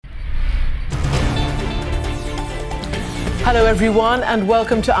Hello everyone and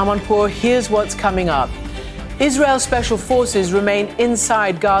welcome to Amanpour. Here's what's coming up. Israel's special forces remain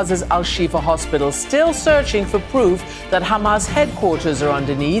inside Gaza's Al-Shifa hospital, still searching for proof that Hamas headquarters are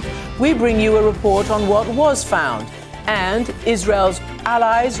underneath. We bring you a report on what was found. And Israel's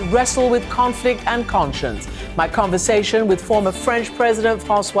allies wrestle with conflict and conscience. My conversation with former French President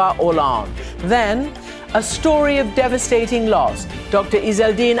François Hollande. Then, a story of devastating loss. Dr.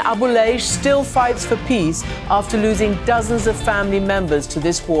 Izzeldin Abuelaish still fights for peace after losing dozens of family members to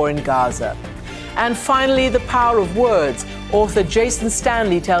this war in Gaza. And finally, the power of words. Author Jason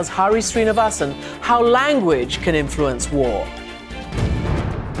Stanley tells Hari Srinivasan how language can influence war.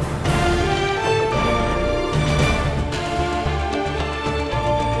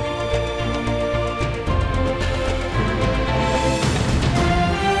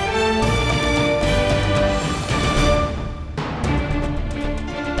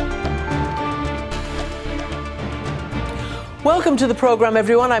 Welcome to the program,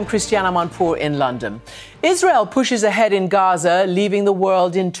 everyone. I'm Christiane Amanpour in London. Israel pushes ahead in Gaza, leaving the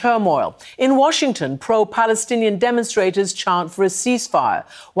world in turmoil. In Washington, pro-Palestinian demonstrators chant for a ceasefire.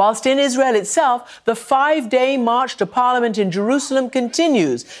 Whilst in Israel itself, the 5-day march to Parliament in Jerusalem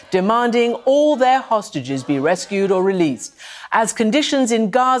continues, demanding all their hostages be rescued or released. As conditions in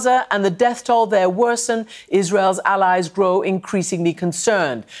Gaza and the death toll there worsen, Israel's allies grow increasingly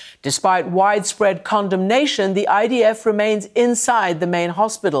concerned. Despite widespread condemnation, the IDF remains inside the main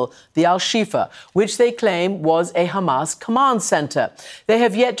hospital, the Al-Shifa, which they claim was a Hamas command center. They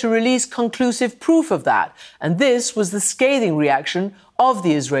have yet to release conclusive proof of that. And this was the scathing reaction of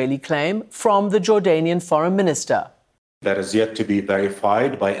the Israeli claim from the Jordanian foreign minister. That is yet to be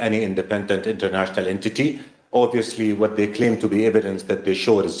verified by any independent international entity. Obviously, what they claim to be evidence that they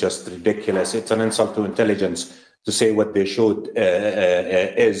showed is just ridiculous. It's an insult to intelligence to say what they showed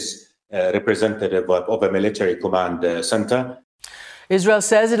is representative of a military command center. Israel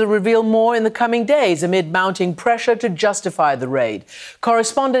says it'll reveal more in the coming days amid mounting pressure to justify the raid.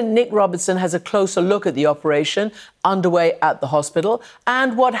 Correspondent Nick Robertson has a closer look at the operation underway at the hospital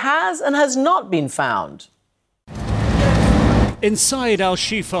and what has and has not been found. Inside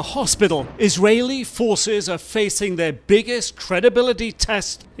Al-Shifa hospital, Israeli forces are facing their biggest credibility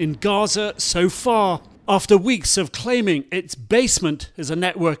test in Gaza so far. After weeks of claiming its basement is a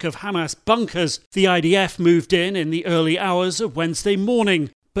network of Hamas bunkers, the IDF moved in the early hours of Wednesday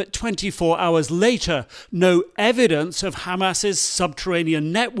morning. But 24 hours later, no evidence of Hamas's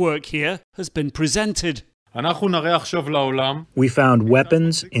subterranean network here has been presented. We found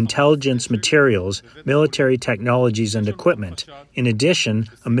weapons, intelligence materials, military technologies and equipment. In addition,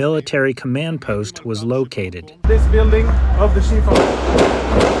 a military command post was located. This building of the Shifa.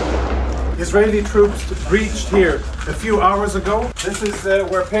 Israeli troops reached here a few hours ago. This is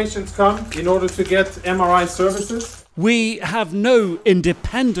where patients come in order to get MRI services. We have no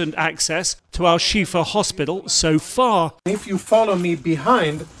independent access to Al-Shifa hospital so far. If you follow me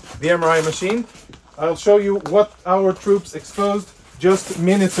behind the MRI machine, I'll show you what our troops exposed just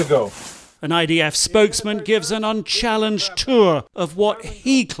minutes ago. An IDF spokesman gives an unchallenged tour of what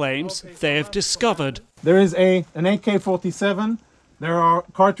he claims they have discovered. There is an AK-47, there are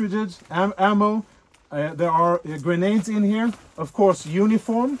cartridges, ammo, there are grenades in here, of course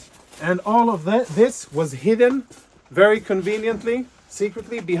uniformed, and all of this was hidden very conveniently,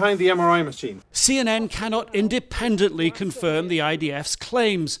 secretly behind the MRI machine. CNN cannot independently confirm the IDF's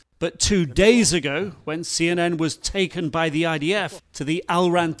claims. But 2 days ago, when CNN was taken by the IDF to the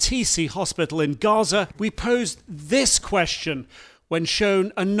Al-Rantisi hospital in Gaza, we posed this question when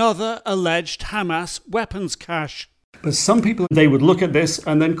shown another alleged Hamas weapons cache. But some people, they would look at this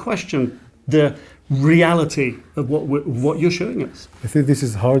and then question the reality of what you're showing us. I think this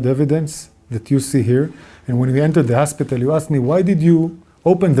is hard evidence that you see here. And when we entered the hospital, you asked me, why did you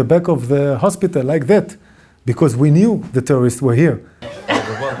open the back of the hospital like that? Because we knew the terrorists were here.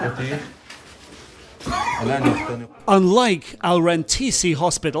 Unlike Al-Rantisi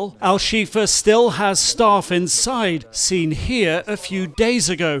hospital, Al-Shifa still has staff inside, seen here a few days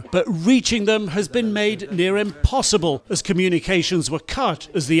ago. But reaching them has been made near impossible as communications were cut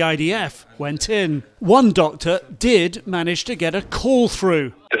as the IDF went in. One doctor did manage to get a call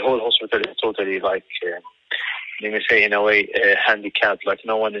through. The whole hospital is totally let me say in a way, handicapped.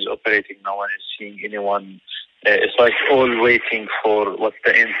 No one is operating, no one is seeing anyone. It's all waiting for what's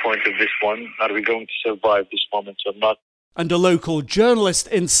the end point of this one. Are we going to survive this moment or not? And a local journalist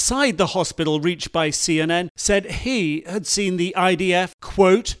inside the hospital reached by CNN said he had seen the IDF,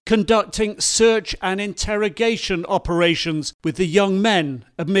 quote, conducting search and interrogation operations with the young men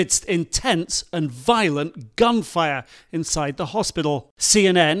amidst intense and violent gunfire inside the hospital.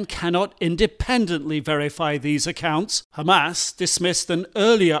 CNN cannot independently verify these accounts. Hamas dismissed an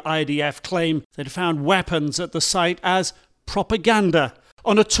earlier IDF claim that it found weapons at the site as propaganda.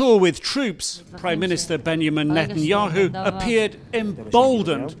 On a tour with troops, Prime Minister Benjamin Netanyahu appeared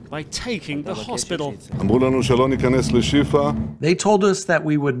emboldened by taking the hospital. They told us that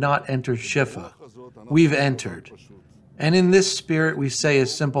we would not enter Shifa. We've entered. And in this spirit we say a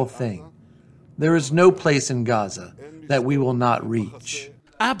simple thing. There is no place in Gaza that we will not reach.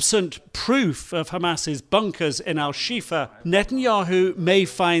 Absent proof of Hamas's bunkers in Al-Shifa, Netanyahu may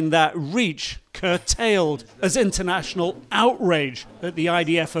find that reach curtailed as international outrage at the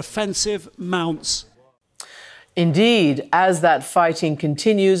IDF offensive mounts. Indeed, as that fighting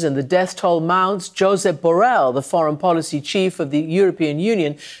continues and the death toll mounts, Josep Borrell, the foreign policy chief of the European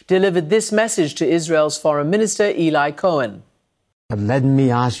Union, delivered this message to Israel's foreign minister, Eli Cohen. Let me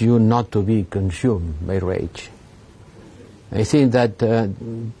ask you not to be consumed by rage. I think that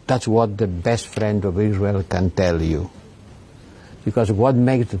that's what the best friend of Israel can tell you. Because what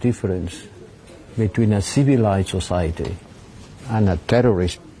makes the difference between a civilized society and a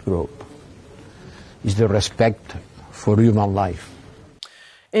terrorist group is the respect for human life.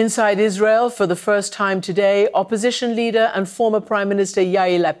 Inside Israel, for the first time today, opposition leader and former Prime Minister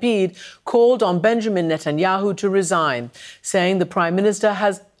Yair Lapid called on Benjamin Netanyahu to resign, saying the Prime Minister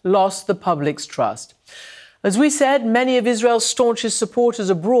has lost the public's trust. As we said, many of Israel's staunchest supporters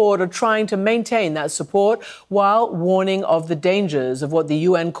abroad are trying to maintain that support while warning of the dangers of what the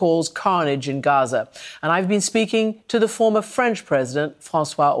UN calls carnage in Gaza. And I've been speaking to the former French President,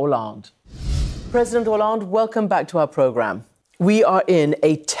 François Hollande. President Hollande, welcome back to our programme. We are in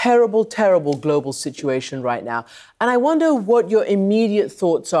a terrible, terrible global situation right now. And I wonder what your immediate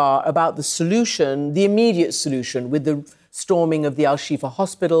thoughts are about the solution, the immediate solution, with the storming of the Al-Shifa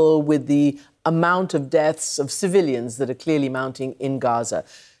hospital, with the amount of deaths of civilians that are clearly mounting in Gaza.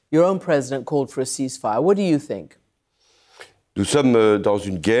 Your own president called for a ceasefire. What do you think?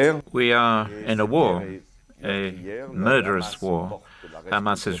 We are in a war, a murderous war.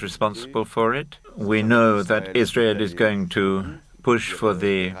 Hamas is responsible for it. We know that Israel is going to push for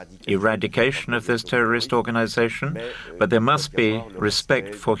the eradication of this terrorist organization, but there must be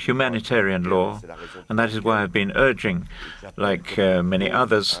respect for humanitarian law, and that is why I've been urging, like many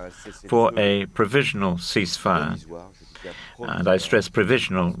others, for a provisional ceasefire. And I stress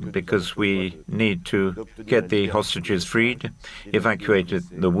provisional because we need to get the hostages freed, evacuate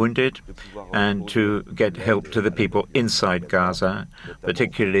the wounded, and to get help to the people inside Gaza,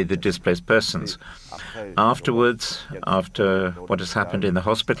 particularly the displaced persons. Afterwards, after what has happened in the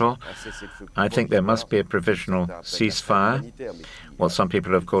hospital, I think there must be a provisional ceasefire, what some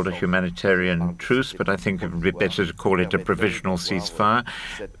people have called a humanitarian truce, but I think it would be better to call it a provisional ceasefire,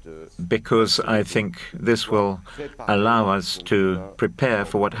 because I think this will allow us to prepare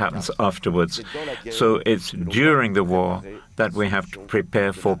for what happens afterwards. So it's during the war that we have to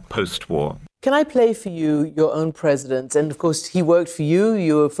prepare for post-war. Can I play for you your own president? And of course, he worked for you.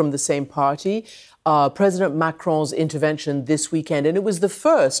 You were from the same party. President Macron's intervention this weekend, and it was the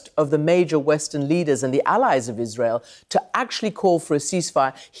first of the major Western leaders and the allies of Israel to actually call for a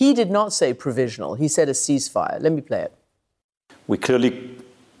ceasefire. He did not say provisional. He said a ceasefire. Let me play it. We clearly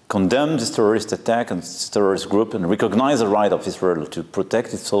condemn this terrorist attack and this terrorist group and recognize the right of Israel to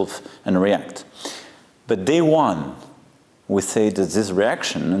protect itself and react. But day one, we say that this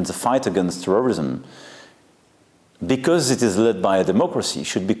reaction and the fight against terrorism, because it is led by a democracy,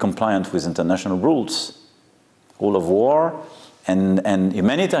 should be compliant with international rules, rule of war and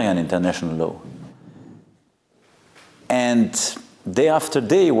humanitarian international law. And day after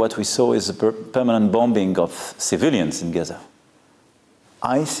day, what we saw is a permanent bombing of civilians in Gaza.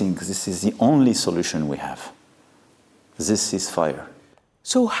 I think this is the only solution we have, this ceasefire.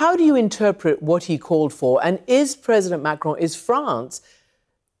 So how do you interpret what he called for? And is President Macron, is France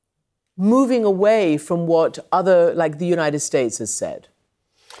moving away from what other, like the United States, has said?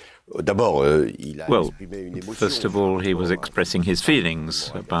 Well, first of all, he was expressing his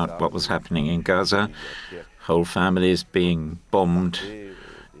feelings about what was happening in Gaza. Whole families being bombed,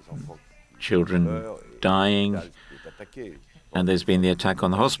 children dying, and there's been the attack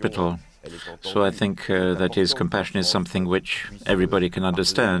on the hospital. So I think that his compassion is something which everybody can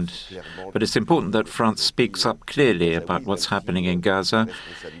understand. But it's important that France speaks up clearly about what's happening in Gaza,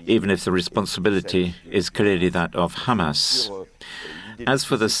 even if the responsibility is clearly that of Hamas. As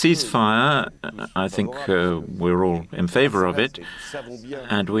for the ceasefire, I think we're all in favor of it,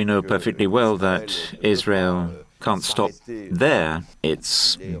 and we know perfectly well that Israel can't stop there.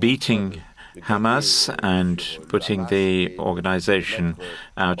 It's beating Hamas and putting the organization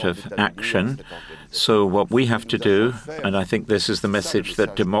out of action. So what we have to do, and I think this is the message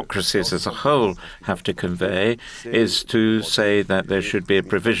that democracies as a whole have to convey, is to say that there should be a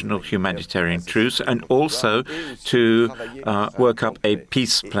provisional humanitarian truce and also to work up a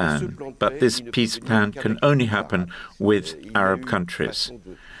peace plan. But this peace plan can only happen with Arab countries.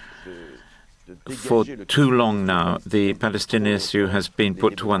 For too long now, the Palestinian issue has been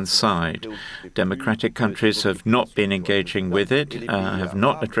put to one side. Democratic countries have not been engaging with it, have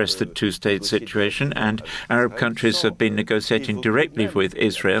not addressed the two-state situation, and Arab countries have been negotiating directly with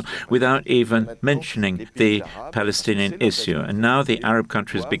Israel without even mentioning the Palestinian issue. And now the Arab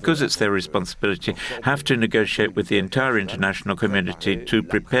countries, because it's their responsibility, have to negotiate with the entire international community to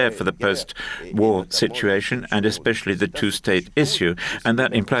prepare for the post-war situation, and especially the two-state issue. And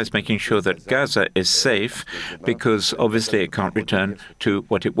that implies making sure that Gaza is safe, because obviously it can't return to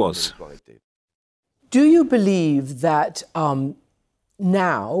what it was. Do you believe that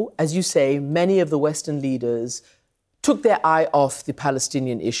now, as you say, many of the Western leaders took their eye off the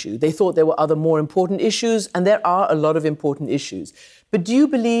Palestinian issue? They thought there were other more important issues, and there are a lot of important issues. But do you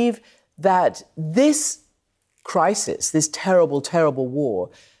believe that this crisis, this terrible, terrible war,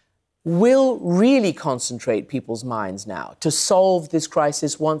 will really concentrate people's minds now to solve this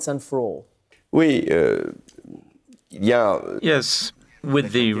crisis once and for all? Yes,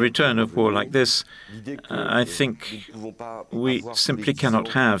 with the return of war like this, I think we simply cannot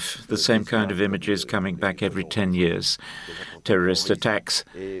have the same kind of images coming back every 10 years. Terrorist attacks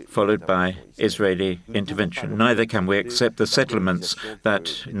followed by Israeli intervention. Neither can we accept the settlements that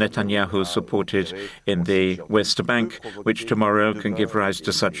Netanyahu supported in the West Bank, which tomorrow can give rise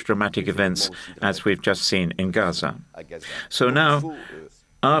to such dramatic events as we've just seen in Gaza. So now,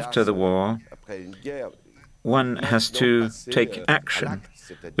 after the war, one has to take action,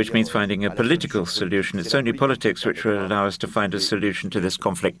 which means finding a political solution. It's only politics which will allow us to find a solution to this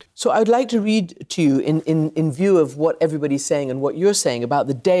conflict. So I'd like to read to you in view of what everybody's saying and what you're saying about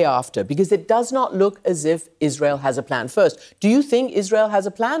the day after, because it does not look as if Israel has a plan. First, do you think Israel has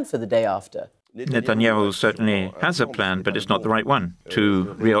a plan for the day after? Netanyahu certainly has a plan, but it's not the right one,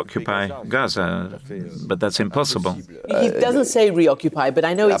 to reoccupy Gaza. But that's impossible. He doesn't say reoccupy, but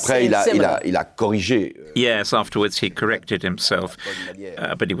I know he's saying similar. Yes, afterwards he corrected himself,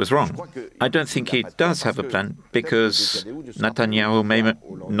 but he was wrong. I don't think he does have a plan, because Netanyahu may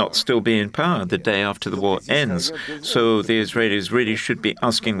not still be in power the day after the war ends. So the Israelis really should be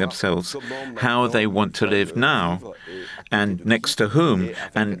asking themselves how they want to live now, and next to whom,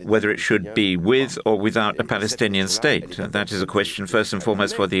 and whether it should be with or without a Palestinian state. That is a question first and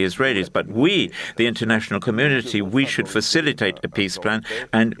foremost for the Israelis. But we, the international community, we should facilitate a peace plan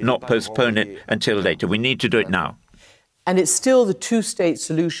and not postpone it until later. We need to do it now. And it's still the two-state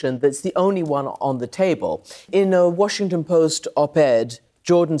solution that's the only one on the table. In a Washington Post op-ed,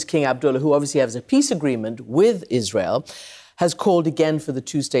 Jordan's King Abdullah, who obviously has a peace agreement with Israel, has called again for the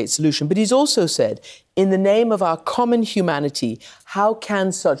two-state solution. But he's also said, in the name of our common humanity, how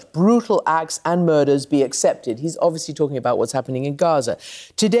can such brutal acts and murders be accepted? He's obviously talking about what's happening in Gaza.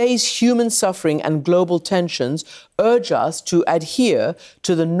 Today's human suffering and global tensions urge us to adhere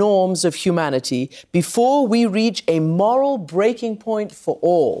to the norms of humanity before we reach a moral breaking point for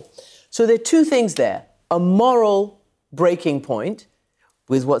all. So there are two things there. A moral breaking point,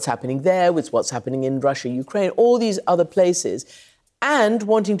 with what's happening there, with what's happening in Russia, Ukraine, all these other places, and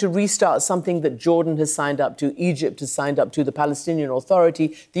wanting to restart something that Jordan has signed up to, Egypt has signed up to, the Palestinian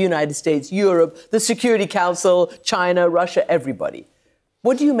Authority, the United States, Europe, the Security Council, China, Russia, everybody.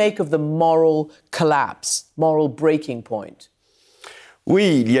 What do you make of the moral collapse, moral breaking point?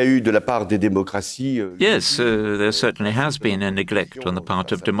 Yes, there certainly has been a neglect on the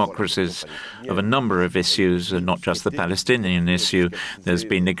part of democracies of a number of issues, and not just the Palestinian issue. There's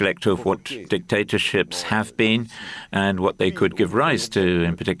been neglect of what dictatorships have been and what they could give rise to,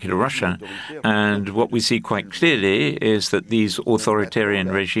 in particular Russia. And what we see quite clearly is that these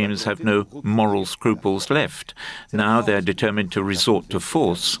authoritarian regimes have no moral scruples left. Now they're determined to resort to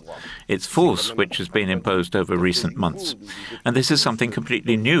force. It's force which has been imposed over recent months. And this is something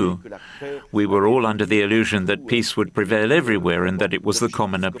completely new. We were all under the illusion that peace would prevail everywhere and that it was the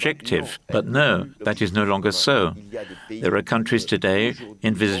common objective. But no, that is no longer so. There are countries today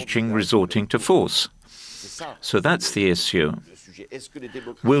envisaging resorting to force. So that's the issue.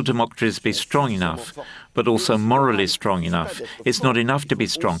 Will democracies be strong enough, but also morally strong enough? It's not enough to be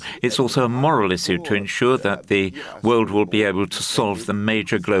strong. It's also a moral issue to ensure that the world will be able to solve the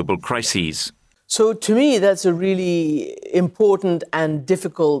major global crises. So to me, that's a really important and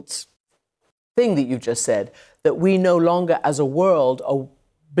difficult thing that you've just said, that we no longer as a world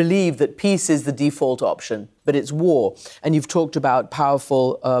believe that peace is the default option, but it's war. And you've talked about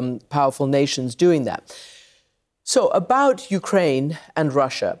powerful nations doing that. So about Ukraine and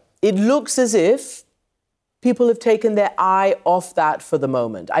Russia, it looks as if people have taken their eye off that for the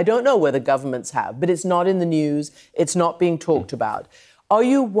moment. I don't know whether governments have, but it's not in the news. It's not being talked about. Are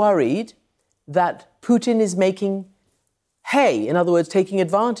you worried that Putin is making hay, in other words, taking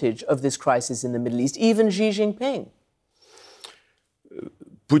advantage of this crisis in the Middle East, even Xi Jinping?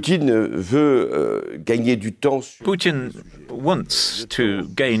 Putin wants to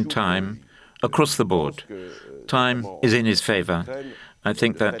gain time across the board. Time is in his favor. I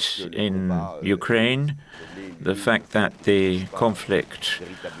think that in Ukraine, the fact that the conflict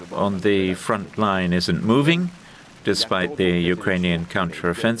on the front line isn't moving, despite the Ukrainian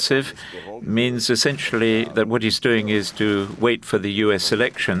counteroffensive, means essentially that what he's doing is to wait for the US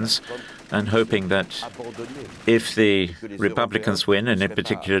elections and hoping that if the Republicans win, and in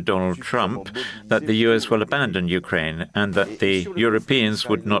particular Donald Trump, that the US will abandon Ukraine and that the Europeans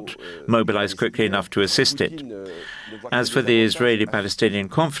would not mobilize quickly enough to assist it. As for the Israeli-Palestinian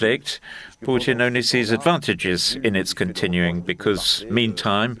conflict, Putin only sees advantages in its continuing because,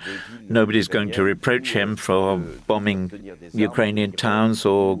 meantime, nobody's going to reproach him for bombing Ukrainian towns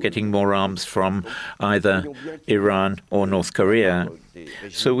or getting more arms from either Iran or North Korea.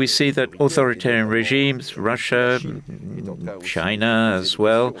 So we see that authoritarian regimes, Russia, China as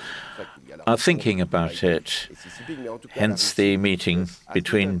well, are thinking about it, hence the meeting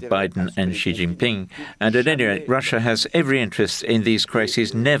between Biden and Xi Jinping. And at any rate, Russia has every interest in these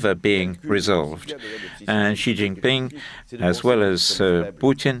crises never being resolved. And Xi Jinping, as well as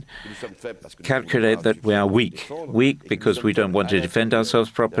Putin, calculate that we are weak. Weak because we don't want to defend ourselves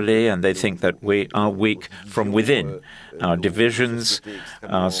properly, and they think that we are weak from within. Our divisions,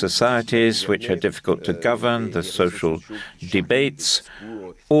 our societies, which are difficult to govern, the social debates,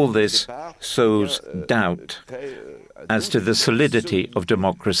 all this sows doubt as to the solidity of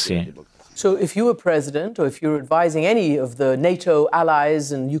democracy. So if you were president, or if you're advising any of the NATO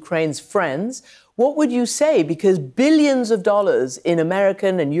allies and Ukraine's friends, what would you say? Because billions of dollars in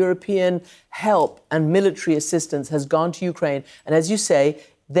American and European help and military assistance has gone to Ukraine. And as you say,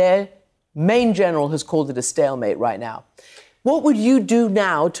 their main general has called it a stalemate right now. What would you do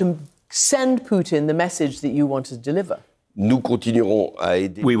now to send Putin the message that you want to deliver?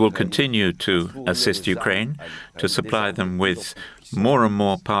 We will continue to assist Ukraine, to supply them with more and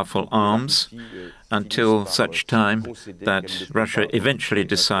more powerful arms until such time that Russia eventually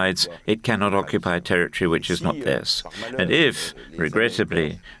decides it cannot occupy territory which is not theirs. And if,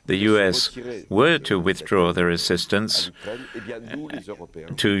 regrettably, the US were to withdraw their assistance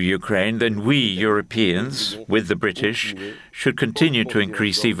to Ukraine, then we Europeans, with the British, should continue to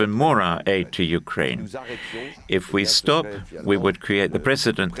increase even more our aid to Ukraine. If we stop, we would create the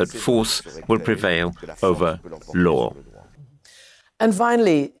precedent that force will prevail over law. And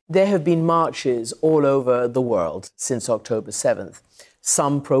finally, there have been marches all over the world since October 7th.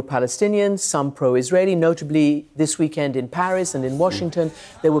 Some pro-Palestinian, some pro-Israeli. Notably, this weekend in Paris and in Washington,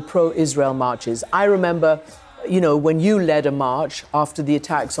 there were pro-Israel marches. I remember, when you led a march after the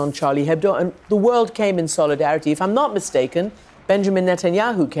attacks on Charlie Hebdo, and the world came in solidarity. If I'm not mistaken, Benjamin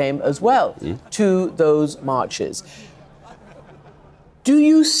Netanyahu came as well to those marches. Do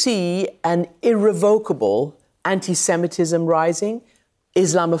you see an irrevocable anti-Semitism rising?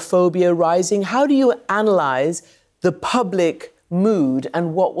 Islamophobia rising? How do you analyze the public mood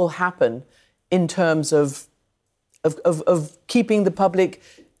and what will happen in terms of keeping the public,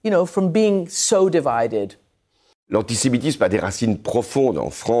 from being so divided? L'antisémitisme a des racines profondes en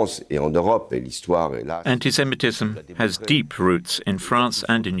France et en Europe, et l'histoire est là. Anti-Semitism has deep roots in France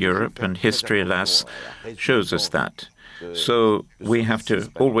and in Europe, and history, alas, shows us that. So we have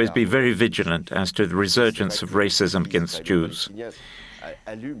to always be very vigilant as to the resurgence of racism against Jews.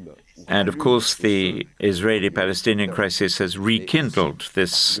 And of course, the Israeli-Palestinian crisis has rekindled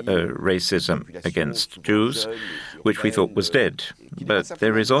this racism against Jews, which we thought was dead. But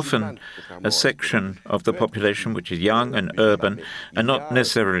there is often a section of the population which is young and urban and not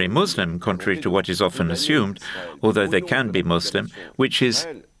necessarily Muslim, contrary to what is often assumed, although they can be Muslim, which is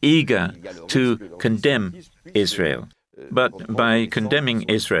eager to condemn Israel. But by condemning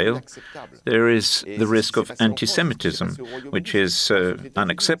Israel, there is the risk of anti-Semitism, which is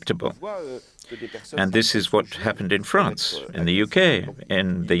unacceptable. And this is what happened in France, in the UK,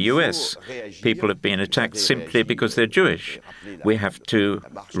 in the US. People have been attacked simply because they're Jewish. We have to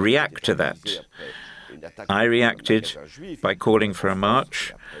react to that. I reacted by calling for a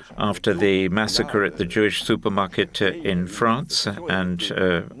march after the massacre at the Jewish supermarket in France and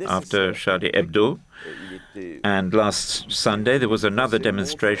after Charlie Hebdo. And last Sunday there was another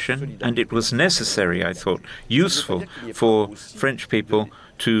demonstration, and it was necessary, I thought, useful for French people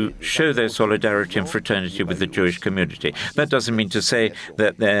to show their solidarity and fraternity with the Jewish community. That doesn't mean to say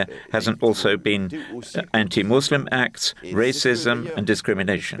that there hasn't also been anti-Muslim acts, racism and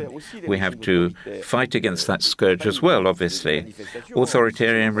discrimination. We have to fight against that scourge as well, obviously.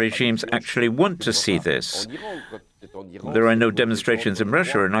 Authoritarian regimes actually want to see this. There are no demonstrations in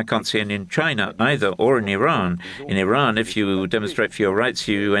Russia, and I can't see any in China either, or in Iran. In Iran, if you demonstrate for your rights,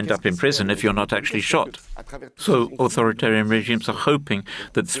 you end up in prison if you're not actually shot. So authoritarian regimes are hoping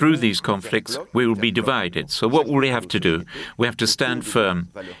that through these conflicts we will be divided. So what will we have to do? We have to stand firm.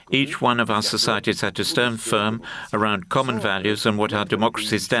 Each one of our societies had to stand firm around common values and what our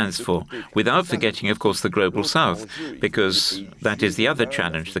democracy stands for, without forgetting, of course, the Global South, because that is the other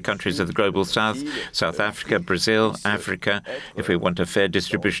challenge. The countries of the Global South, South Africa, Brazil, Africa, if we want a fair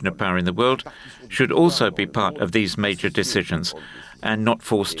distribution of power in the world, should also be part of these major decisions and not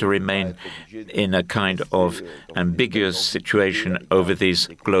forced to remain in a kind of ambiguous situation over these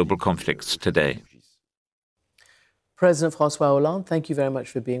global conflicts today. President François Hollande, thank you very much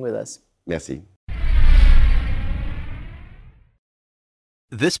for being with us. Merci.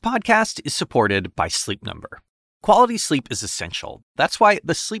 This podcast is supported by Sleep Number. Quality sleep is essential. That's why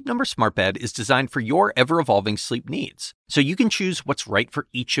the Sleep Number Smart Bed is designed for your ever-evolving sleep needs, so you can choose what's right for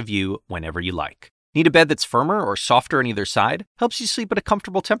each of you whenever you like. Need a bed that's firmer or softer on either side? Helps you sleep at a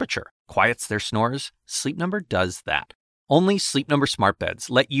comfortable temperature. Quiets their snores? Sleep Number does that. Only Sleep Number Smart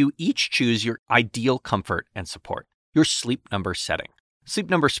Beds let you each choose your ideal comfort and support, your Sleep Number setting. Sleep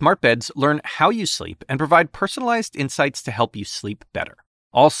Number Smart Beds learn how you sleep and provide personalized insights to help you sleep better.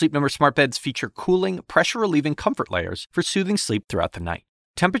 All Sleep Number Smart Beds feature cooling, pressure-relieving comfort layers for soothing sleep throughout the night.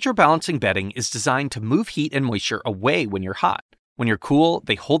 Temperature-balancing bedding is designed to move heat and moisture away when you're hot. When you're cool,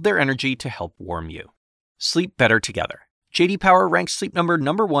 they hold their energy to help warm you. Sleep better together. J.D. Power ranks Sleep Number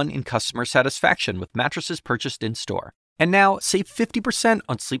 #1 in customer satisfaction with mattresses purchased in-store. And now, save 50%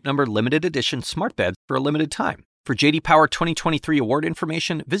 on Sleep Number limited edition smart beds for a limited time. For J.D. Power 2023 award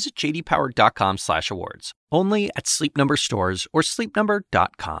information, visit jdpower.com/awards. Only at Sleep Number stores or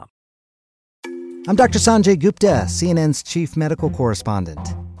sleepnumber.com. I'm Dr. Sanjay Gupta, CNN's chief medical correspondent.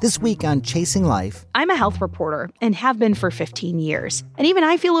 This week on Chasing Life, I'm a health reporter and have been for 15 years. And even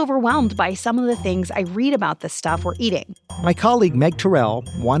I feel overwhelmed by some of the things I read about the stuff we're eating. My colleague Meg Terrell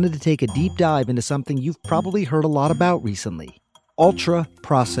wanted to take a deep dive into something you've probably heard a lot about recently: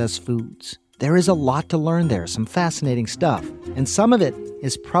 ultra-processed foods. There is a lot to learn there, some fascinating stuff, and some of it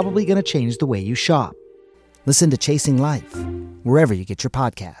is probably going to change the way you shop. Listen to Chasing Life, wherever you get your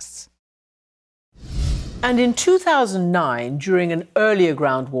podcasts. And in 2009, during an earlier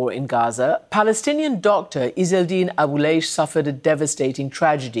ground war in Gaza, Palestinian doctor Izzeldin Abuleish suffered a devastating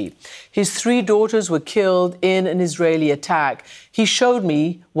tragedy. His 3 daughters were killed in an Israeli attack. He showed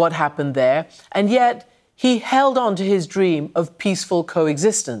me what happened there, and yet he held on to his dream of peaceful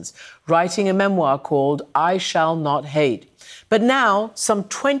coexistence, writing a memoir called I Shall Not Hate. But now, some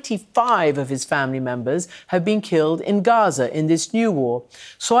 25 of his family members have been killed in Gaza in this new war.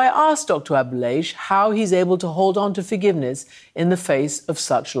 So I asked Dr. Abuleish how he's able to hold on to forgiveness in the face of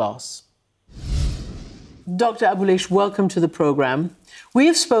such loss. Dr. Abuleish, welcome to the program. We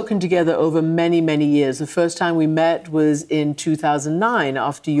have spoken together over many, many years. The first time we met was in 2009,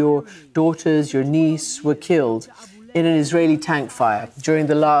 after your daughters, your niece, were killed in an Israeli tank fire during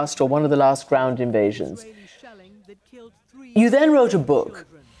the last, or one of the last ground invasions. You then wrote a book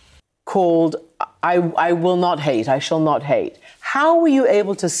called I Will Not Hate, I Shall Not Hate. How were you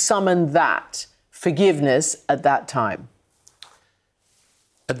able to summon that forgiveness at that time?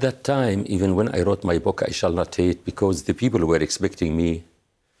 At that time, even when I wrote my book, I Shall Not Hate, because the people were expecting me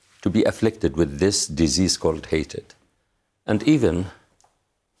to be afflicted with this disease called hatred. And even,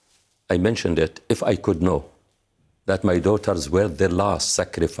 I mentioned it, if I could know that my daughters were the last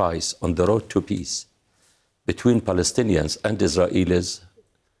sacrifice on the road to peace between Palestinians and Israelis,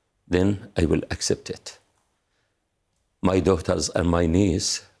 then I will accept it. My daughters and my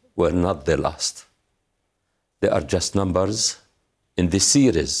niece were not the last. They are just numbers in the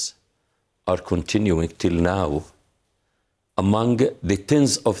series are continuing till now among the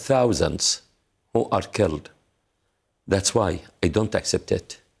tens of thousands who are killed. That's why I don't accept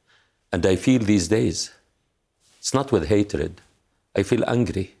it. And I feel these days, it's not with hatred. I feel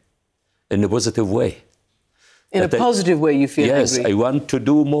angry. in a positive way. In a positive way, you feel yes, angry? I want to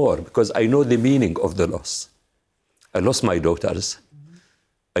do more because I know the meaning of the loss. I lost my daughters.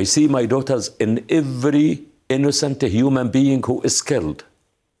 I see my daughters in every innocent human being who is killed.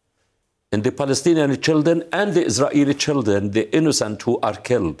 In the Palestinian children and the Israeli children, the innocent who are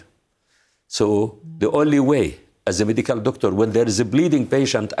killed. So the only way, as a medical doctor, when there is a bleeding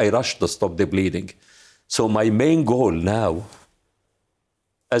patient, I rush to stop the bleeding. So my main goal now,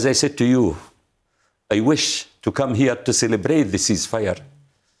 as I said to you, I wish to come here to celebrate the ceasefire,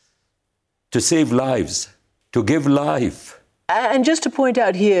 to save lives, to give life. And just to point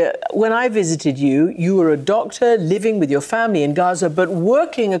out here, when I visited you, you were a doctor living with your family in Gaza, but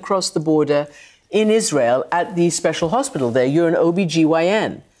working across the border in Israel at the special hospital there. You're an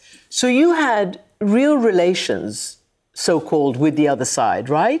OBGYN. So you had real relations, so-called, with the other side,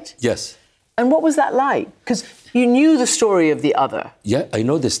 right? Yes. And what was that like? Because you knew the story of the other. Yeah, I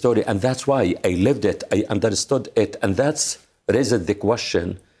know the story, and that's why I lived it, I understood it, and that's raised the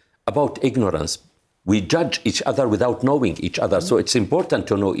question about ignorance. We judge each other without knowing each other, so it's important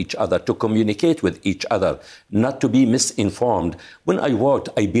to know each other, to communicate with each other, not to be misinformed. When I worked,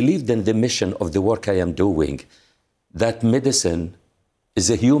 I believed in the mission of the work I am doing, that medicine is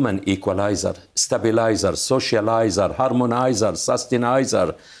a human equalizer, stabilizer, socializer, harmonizer,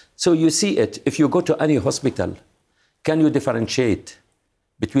 sustainizer. So you see it, if you go to any hospital, can you differentiate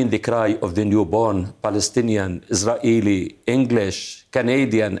between the cry of the newborn, Palestinian, Israeli, English,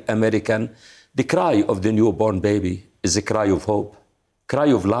 Canadian, American? The cry of the newborn baby is a cry of hope, cry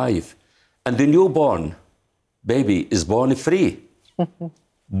of life. And the newborn baby is born free,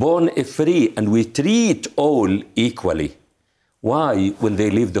 born free, and we treat all equally. Why, when they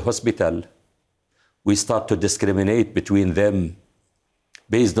leave the hospital, we start to discriminate between them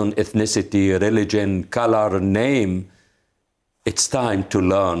based on ethnicity, religion, color, name? It's time to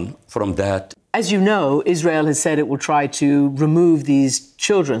learn from that. As you know, Israel has said it will try to remove these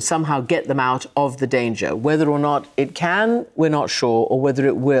children, somehow get them out of the danger. Whether or not it can, we're not sure, or whether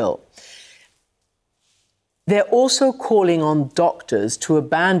it will. They're also calling on doctors to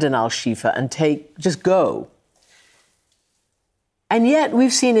abandon Al-Shifa and just go. And yet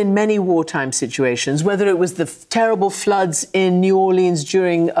we've seen in many wartime situations, whether it was the terrible floods in New Orleans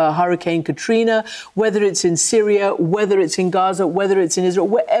during Hurricane Katrina, whether it's in Syria, whether it's in Gaza, whether it's in Israel,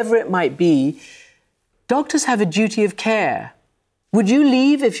 wherever it might be, doctors have a duty of care. Would you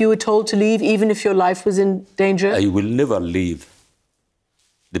leave if you were told to leave, even if your life was in danger? I will never leave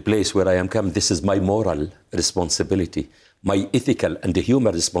the place where I am come. This is my moral responsibility, my ethical and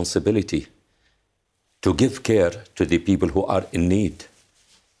human responsibility, to give care to the people who are in need.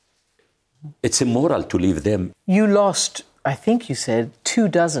 It's immoral to leave them. You lost, I think you said,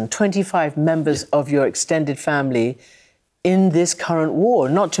 25 members of your extended family in this current war,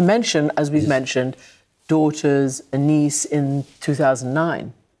 not to mention, as we've mentioned, daughters, a niece in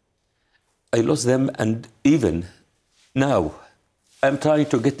 2009. I lost them, and even now, I'm trying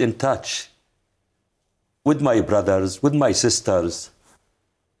to get in touch with my brothers, with my sisters,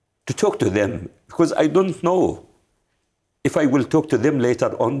 to talk to them, because I don't know if I will talk to them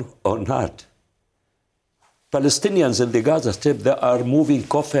later on or not. Palestinians in the Gaza Strip, they are moving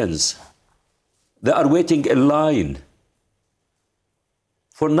coffins. They are waiting in line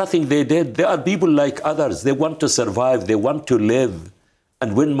for nothing they did. They are people like others. They want to survive. They want to live.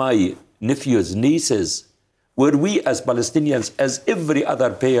 And when my nephews, nieces, where we as Palestinians, as every other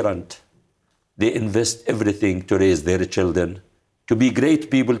parent, they invest everything to raise their children, to be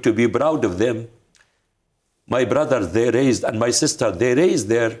great people, to be proud of them. My brothers, they raised, and my sister, they raised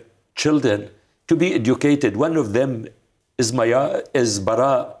their children to be educated. One of them is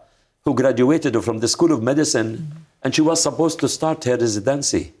Bara, who graduated from the School of Medicine, and she was supposed to start her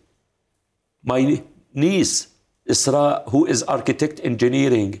residency. My niece, Isra, who is architect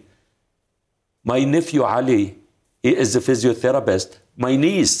engineering. My nephew, Ali, he is a physiotherapist. My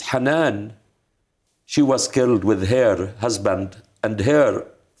niece, Hanan, she was killed with her husband and her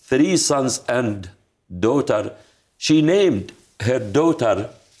 3 sons and daughter. She named her daughter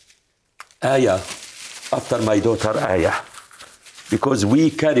Aya after my daughter Aya, because we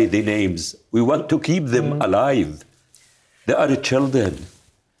carry the names. We want to keep them alive. They are children.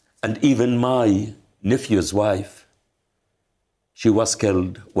 And even my nephew's wife, she was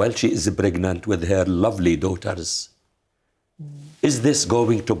killed while she is pregnant with her lovely daughters. Is this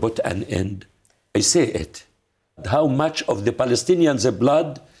going to put an end? I say it. How much of the Palestinians'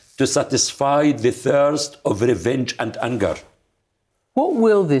 blood to satisfy the thirst of revenge and anger? What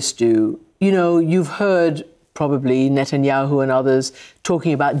will this do? You know, you've heard probably Netanyahu and others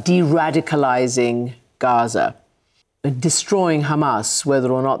talking about de-radicalizing Gaza. destroying Hamas,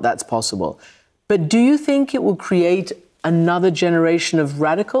 whether or not that's possible. But do you think it will create another generation of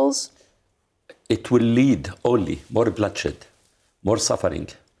radicals? It will lead only more bloodshed, more suffering,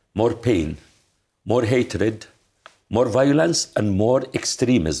 more pain, more hatred, more violence, and more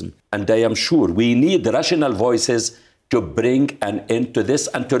extremism. And I am sure we need rational voices to bring an end to this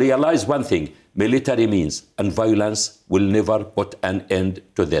and to realize one thing: military means and violence will never put an end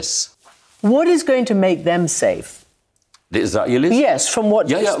to this. What is going to make them safe? The Israelis? Yes, from what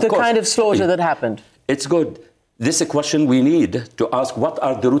the kind of slaughter that happened. It's good. This is a question we need to ask: what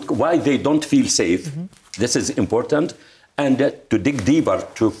are the root, why they don't feel safe? Mm-hmm. This is important. And to dig deeper,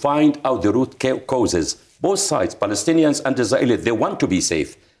 to find out the root causes. Both sides, Palestinians and Israelis, they want to be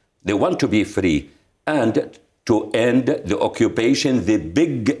safe. They want to be free. And to end the occupation, the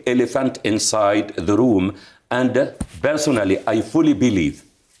big elephant inside the room. And personally, I fully believe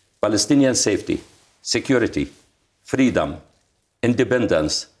Palestinian safety, security, freedom,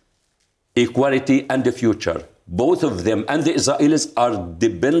 independence, equality, and the future, both of them and the Israelis are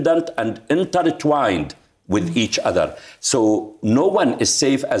dependent and intertwined with each other. So no one is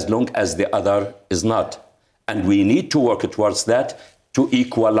safe as long as the other is not. And we need to work towards that, to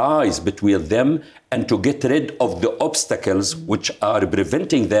equalize between them and to get rid of the obstacles which are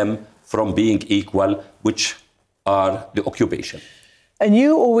preventing them from being equal, which are the occupation. And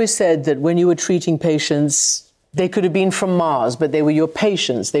you always said that when you were treating patients, they could have been from Mars, but they were your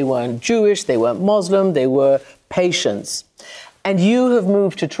patients. They weren't Jewish, they weren't Muslim, they were patients. And you have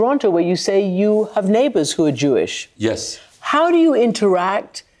moved to Toronto, where you say you have neighbors who are Jewish. Yes. How do you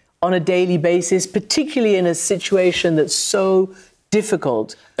interact on a daily basis, particularly in a situation that's so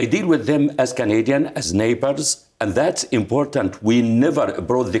difficult? I deal with them as Canadian, as neighbors, and that's important. We never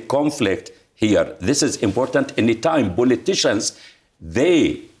brought the conflict here. This is important. Anytime politicians,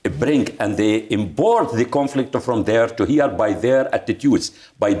 they bring and they import the conflict from there to here by their attitudes,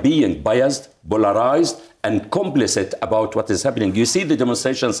 by being biased, polarized, and complicit about what is happening. You see the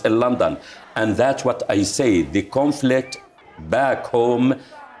demonstrations in London, and that's what I say. The conflict back home,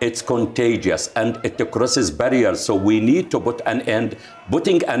 it's contagious and it crosses barriers. So we need to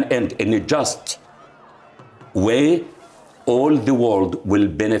putting an end in a just way. All the world will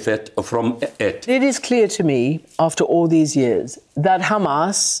benefit from it. It is clear to me, after all these years, that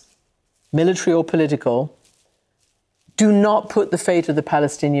Hamas, military or political, do not put the fate of the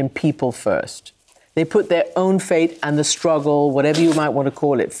Palestinian people first. They put their own fate and the struggle, whatever you might want to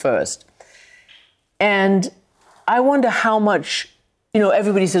call it, first. And I wonder how much,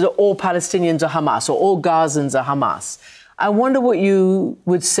 everybody says all Palestinians are Hamas or all Gazans are Hamas. I wonder what you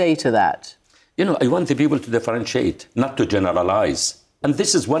would say to that. I want the people to differentiate, not to generalize. And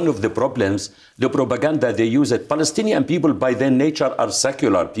this is one of the problems, the propaganda they use it. Palestinian people by their nature are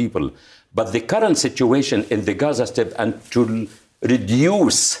secular people. But the current situation in the Gaza Strip, and to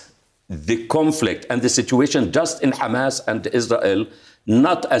reduce the conflict and the situation just in Hamas and Israel,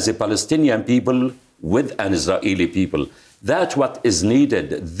 not as a Palestinian people with an Israeli people. That's what is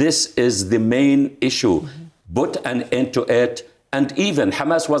needed. This is the main issue. Mm-hmm. Put an end to it. And even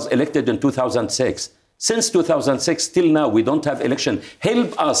Hamas was elected in 2006. Since 2006 till now, we don't have election.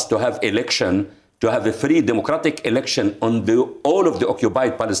 Help us to have election, to have a free democratic election on all of the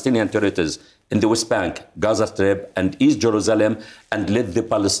occupied Palestinian territories in the West Bank, Gaza Strip, and East Jerusalem, and let the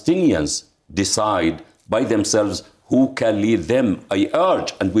Palestinians decide by themselves who can lead them. I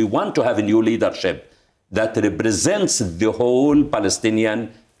urge, and we want to have a new leadership that represents the whole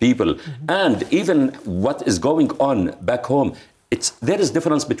Palestinian people. Mm-hmm. And even what is going on back home, there is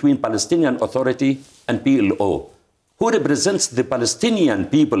difference between Palestinian Authority and PLO. Who represents the Palestinian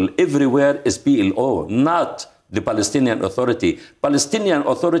people everywhere is PLO, not the Palestinian Authority. Palestinian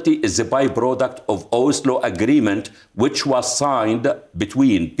Authority is a byproduct of Oslo Agreement, which was signed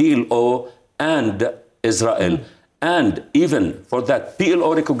between PLO and Israel. Mm. And even for that,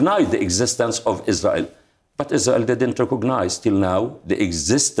 PLO recognized the existence of Israel. But Israel didn't recognize till now the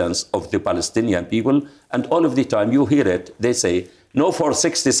existence of the Palestinian people. And all of the time you hear it, they say, no for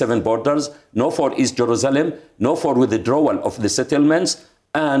 67 borders, no for East Jerusalem, no for withdrawal of the settlements,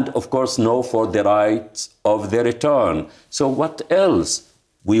 and of course, no for the rights of the return. So what else?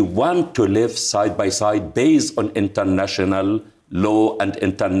 We want to live side by side based on international law and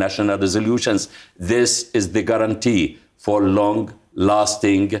international resolutions. This is the guarantee for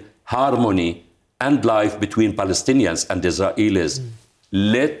long-lasting harmony and life between Palestinians and Israelis. Mm.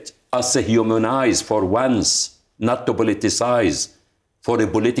 Let us humanize for once, not to politicize for a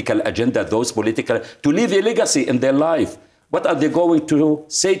political agenda, to leave a legacy in their life. What are they going to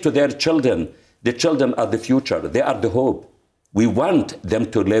say to their children? The children are the future. They are the hope. We want them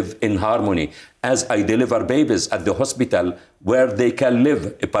to live in harmony. As I deliver babies at the hospital where they can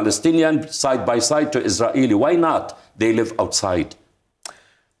live, a Palestinian side by side to Israeli, why not? They live outside.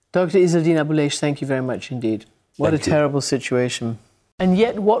 Dr. Izzadeen Abuelaish, thank you very much indeed. What a terrible situation. And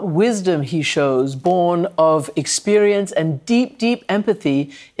yet what wisdom he shows, born of experience and deep, deep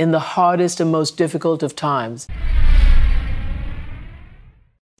empathy in the hardest and most difficult of times.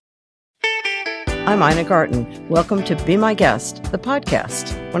 I'm Ina Garten. Welcome to Be My Guest, the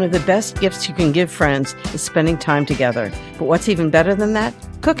podcast. One of the best gifts you can give friends is spending time together. But what's even better than that?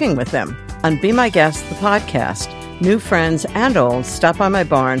 Cooking with them. On Be My Guest, the podcast, new friends and old stop by my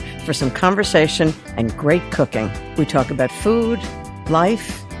barn for some conversation and great cooking. We talk about food,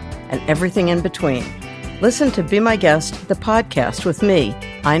 life, and everything in between. Listen to Be My Guest, the podcast with me,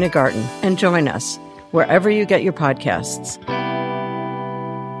 Ina Garten, and join us wherever you get your podcasts.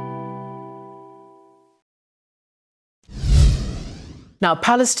 Now,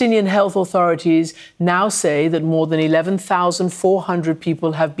 Palestinian health authorities now say that more than 11,400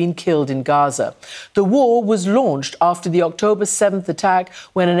 people have been killed in Gaza. The war was launched after the October 7th attack,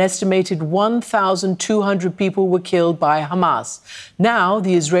 when an estimated 1,200 people were killed by Hamas. Now,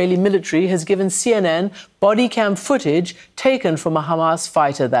 the Israeli military has given CNN body cam footage taken from a Hamas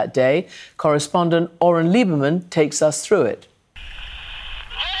fighter that day. Correspondent Oren Lieberman takes us through it.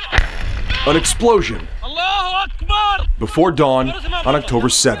 An explosion before dawn on October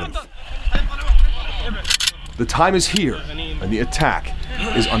 7th. The time is here, and the attack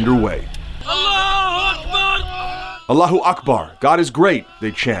is underway. Allahu Akbar, God is great,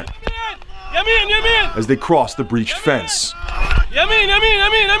 they chant as they cross the breached fence.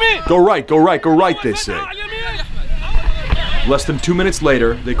 Go right, go right, go right, they say. Less than 2 minutes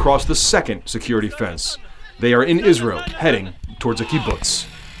later, they cross the second security fence. They are in Israel, heading towards a kibbutz.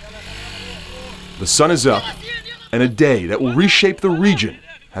 The sun is up, and a day that will reshape the region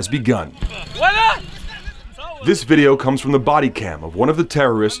has begun. This video comes from the body cam of one of the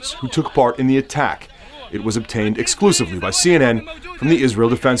terrorists who took part in the attack. It was obtained exclusively by CNN from the Israel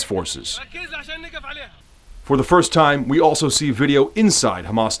Defense Forces. For the first time, we also see video inside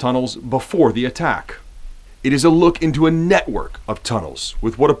Hamas tunnels before the attack. It is a look into a network of tunnels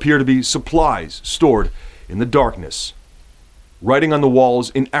with what appear to be supplies stored in the darkness. Writing on the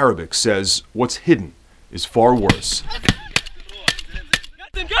walls in Arabic says, "What's hidden is far worse."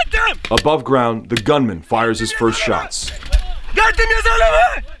 Above ground, the gunman fires his first shots.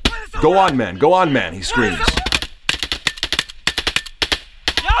 Go on, man, he screams.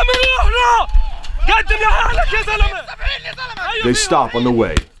 They stop on the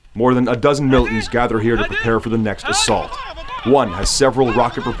way. More than a dozen militants gather here to prepare for the next assault. One has several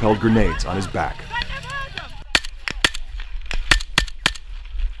rocket-propelled grenades on his back.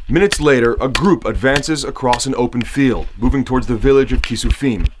 Minutes later, a group advances across an open field, moving towards the village of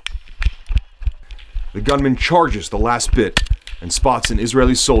Kisufim. The gunman charges the last bit and spots an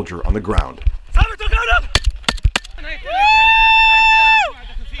Israeli soldier on the ground.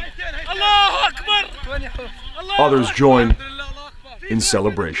 Others join in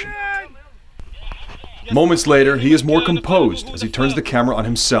celebration. Moments later, he is more composed as he turns the camera on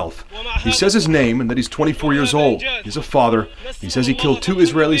himself. He says his name and that he's 24 years old. He's a father. He says he killed 2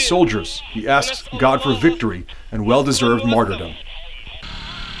 Israeli soldiers. He asks God for victory and well-deserved martyrdom.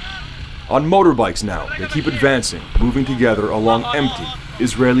 On motorbikes now, they keep advancing, moving together along empty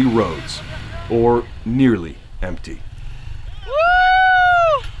Israeli roads. Or nearly empty.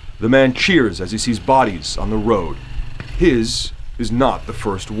 The man cheers as he sees bodies on the road. His is not the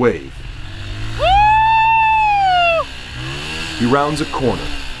first wave. He rounds a corner.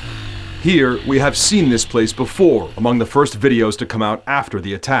 Here, we have seen this place before, among the first videos to come out after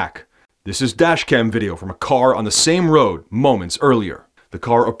the attack. This is dashcam video from a car on the same road moments earlier. The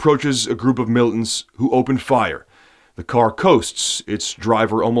car approaches a group of militants who open fire. The car coasts, its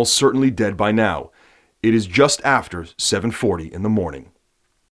driver almost certainly dead by now. It is just after 7:40 in the morning.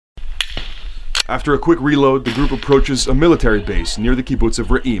 After a quick reload, the group approaches a military base near the kibbutz of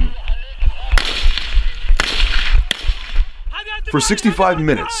Re'im. For 65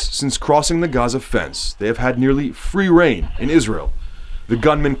 minutes since crossing the Gaza fence, they have had nearly free reign in Israel. The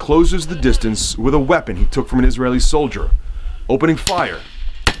gunman closes the distance with a weapon he took from an Israeli soldier, opening fire.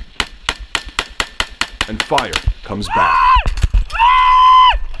 And fire comes back.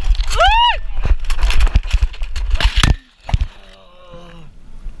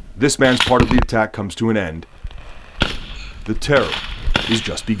 This man's part of the attack comes to an end. The terror is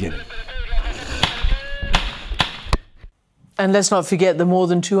just beginning. And let's not forget the more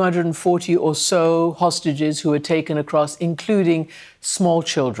than 240 or so hostages who were taken across, including small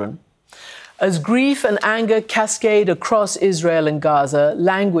children. As grief and anger cascade across Israel and Gaza,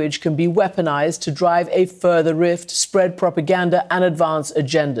 language can be weaponized to drive a further rift, spread propaganda, and advance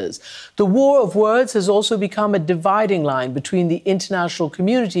agendas. The war of words has also become a dividing line between the international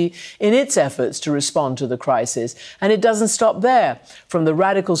community in its efforts to respond to the crisis. And it doesn't stop there. From the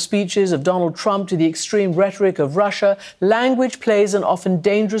radical speeches of Donald Trump to the extreme rhetoric of Russia, language plays an often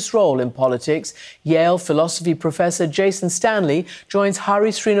dangerous role in politics. Yale philosophy professor Jason Stanley joins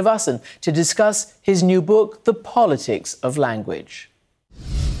Hari Srinivasan to discuss his new book, The Politics of Language.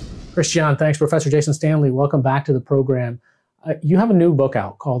 Christian, thanks. Professor Jason Stanley, welcome back to the program. You have a new book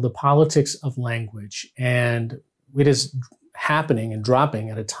out called The Politics of Language, and it is happening and dropping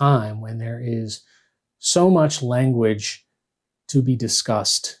at a time when there is so much language to be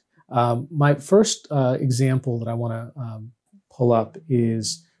discussed. My first example that I want to pull up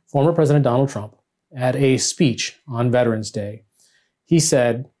is former President Donald Trump at a speech on Veterans Day. He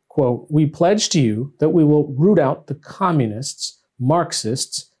said, quote, "We pledge to you that we will root out the communists,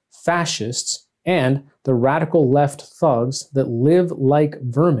 Marxists, fascists, and the radical left thugs that live like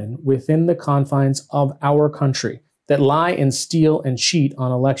vermin within the confines of our country, that lie and steal and cheat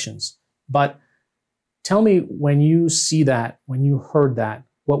on elections." But tell me, when you see that, when you heard that,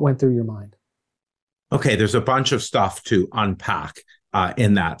 what went through your mind? Okay, there's a bunch of stuff to unpack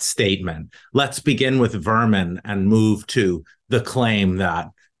in that statement. Let's begin with vermin and move to the claim that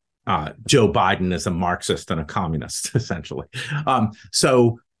Joe Biden is a Marxist and a communist, essentially.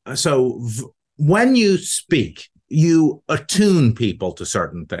 When you speak, you attune people to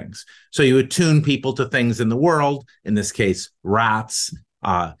certain things. So you attune people to things in the world, in this case, rats,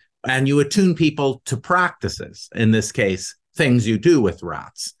 and you attune people to practices, in this case, things you do with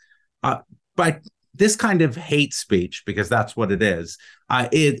rats. But this kind of hate speech, because that's what it is,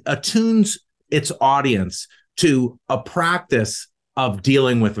 it attunes its audience to a practice of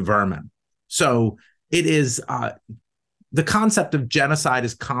dealing with vermin. So it is, the concept of genocide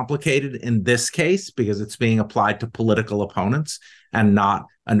is complicated in this case because it's being applied to political opponents and not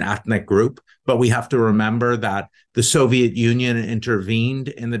an ethnic group. But we have to remember that the Soviet Union intervened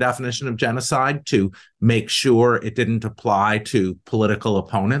in the definition of genocide to make sure it didn't apply to political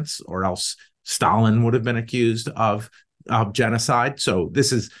opponents, or else Stalin would have been accused of genocide. So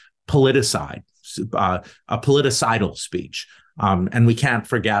this is politicide, a politicidal speech. And we can't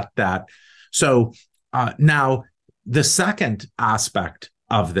forget that. So now the second aspect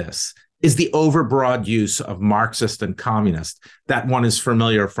of this is the overbroad use of Marxist and communist that one is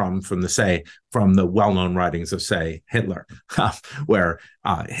familiar from the well-known writings of, say, Hitler, where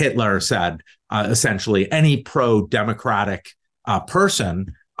Hitler said essentially any pro-democratic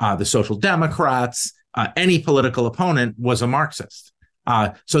person, the Social Democrats, any political opponent was a Marxist.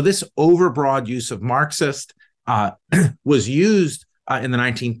 So this overbroad use of Marxist was used in the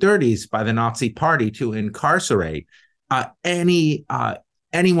 1930s by the Nazi Party to incarcerate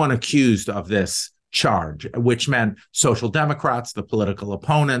anyone accused of this charge, which meant Social Democrats, the political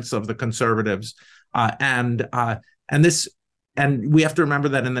opponents of the conservatives, and we have to remember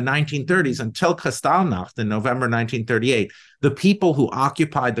that in the 1930s, until Kristallnacht in November 1938, the people who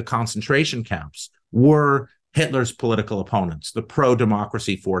occupied the concentration camps were Hitler's political opponents, the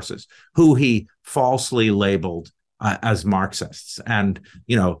pro-democracy forces, who he falsely labeled as Marxists. And,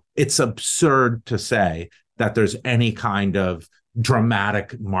 it's absurd to say that there's any kind of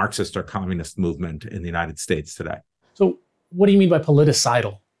dramatic Marxist or communist movement in the United States today. So what do you mean by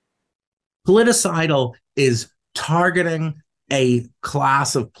politicidal? Politicidal is targeting a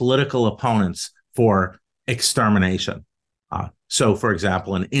class of political opponents for extermination. So, for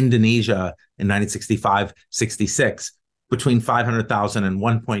example, in Indonesia in 1965-66, between 500,000 and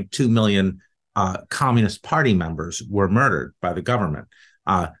 1.2 million Communist Party members were murdered by the government.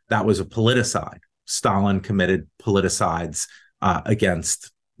 That was a politicide. Stalin committed politicides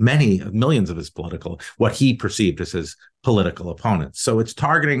against millions of what he perceived as his political opponents. So it's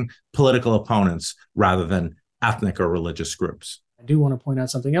targeting political opponents rather than ethnic or religious groups. I do want to point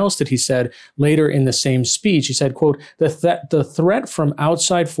out something else that he said later in the same speech. He said, quote, the threat from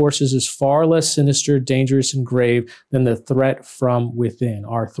outside forces is far less sinister, dangerous, and grave than the threat from within.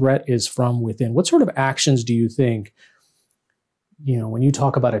 Our threat is from within. What sort of actions do you think, when you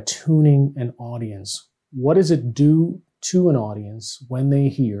talk about attuning an audience, what does it do to an audience when they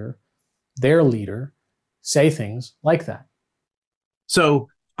hear their leader say things like that? So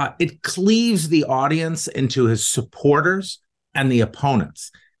it cleaves the audience into his supporters and the opponents.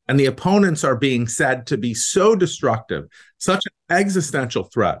 And the opponents are being said to be so destructive, such an existential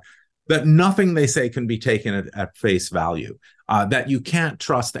threat, that nothing they say can be taken at face value, that you can't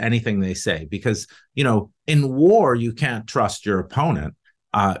trust anything they say. Because, in war, you can't trust your opponent.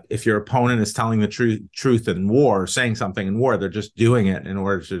 If your opponent is telling the truth in war, saying something in war, they're just doing it in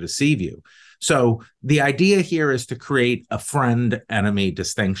order to deceive you. So the idea here is to create a friend-enemy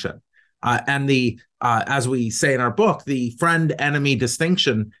distinction. As we say in our book, the friend-enemy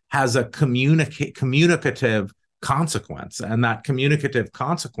distinction has a communicative consequence. And that communicative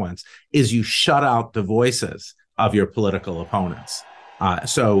consequence is you shut out the voices of your political opponents.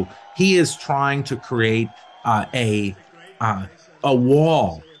 So he is trying to create a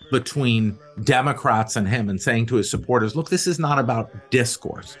wall between Democrats and him, and saying to his supporters, look, this is not about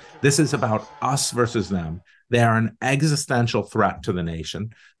discourse. This is about us versus them. They are an existential threat to the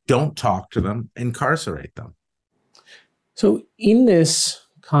nation. Don't talk to them, incarcerate them. So in this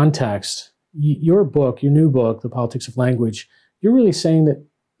context, your book, your new book, The Politics of Language, you're really saying that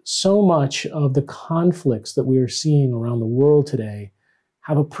so much of the conflicts that we are seeing around the world today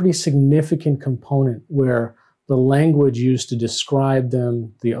have a pretty significant component where the language used to describe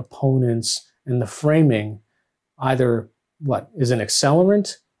them, the opponents, and the framing either is an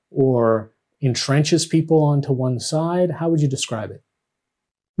accelerant or entrenches people onto one side. How would you describe it?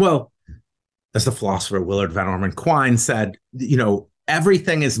 Well, as the philosopher Willard Van Orman Quine said,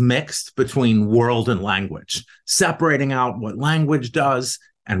 everything is mixed between world and language. Separating out what language does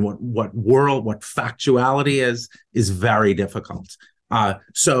and what factuality is very difficult.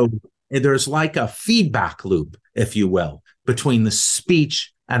 So there's like a feedback loop, if you will, between the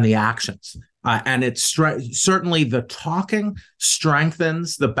speech and the actions. And it's certainly the talking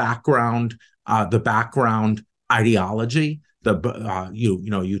strengthens the background ideology.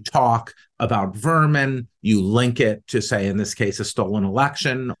 You talk about vermin, you link it to, say, in this case, a stolen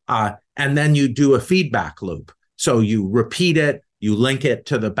election, and then you do a feedback loop. So you repeat it, you link it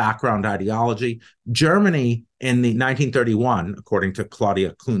to the background ideology. Germany in the 1931, according to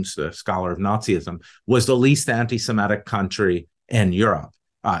Claudia Kunz, the scholar of Nazism, was the least anti-Semitic country in Europe.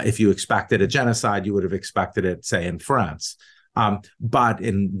 If you expected a genocide, you would have expected it, say, in France, but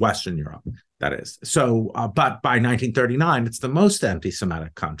in Western Europe, that is. So, but by 1939, it's the most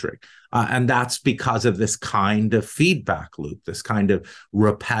anti-Semitic country. And that's because of this kind of feedback loop, this kind of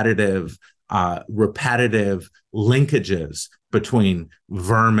repetitive linkages between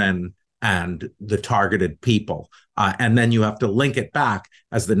vermin and the targeted people. And then you have to link it back,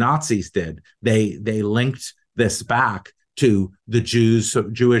 as the Nazis did. They linked this back to the Jews,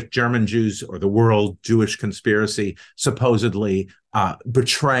 German Jews, or the world Jewish conspiracy, supposedly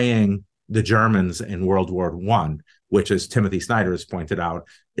betraying the Germans in World War I, which, as Timothy Snyder has pointed out,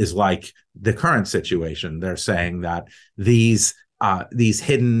 is like the current situation. They're saying that these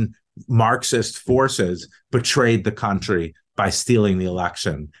hidden Marxist forces betrayed the country by stealing the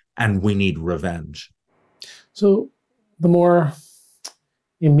election, and we need revenge. So the more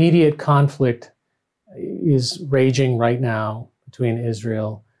immediate conflict is raging right now between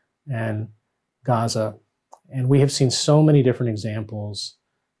Israel and Gaza. And we have seen so many different examples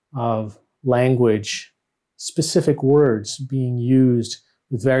of language, specific words being used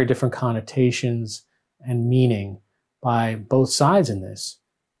with very different connotations and meaning by both sides in this.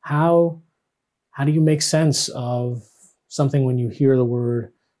 How do you make sense of something when you hear the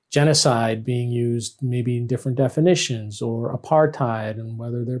word genocide being used maybe in different definitions, or apartheid and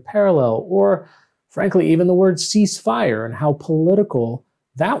whether they're parallel, or frankly, even the word ceasefire and how political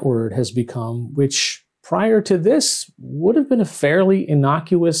that word has become, which prior to this would have been a fairly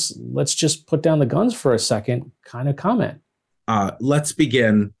innocuous, let's just put down the guns for a second kind of comment. Let's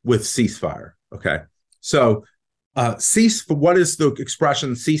begin with ceasefire. Okay. So what is the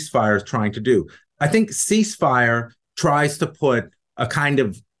expression ceasefire trying to do? I think ceasefire tries to put a kind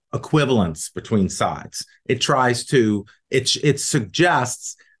of equivalence between sides. It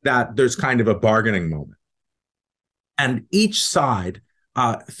suggests that there's kind of a bargaining moment. And each side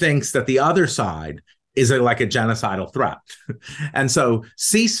thinks that the other side is like a genocidal threat. And so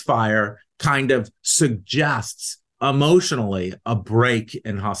ceasefire kind of suggests emotionally a break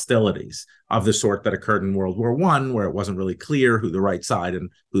in hostilities of the sort that occurred in World War I, where it wasn't really clear who the right side and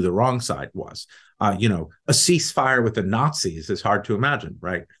who the wrong side was. A ceasefire with the Nazis is hard to imagine,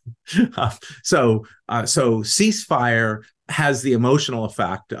 right? So ceasefire has the emotional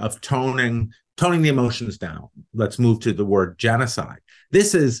effect of toning the emotions down. Let's move to the word genocide.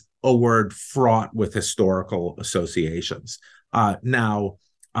 This is a word fraught with historical associations. I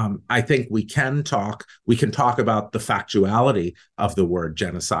think we can talk about the factuality of the word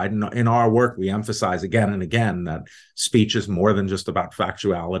genocide. And in our work, we emphasize again and again that speech is more than just about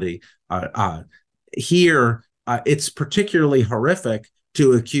factuality. Here, it's particularly horrific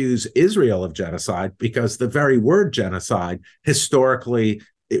to accuse Israel of genocide because the very word genocide historically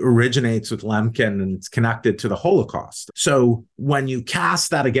it originates with Lemkin and it's connected to the Holocaust. So when you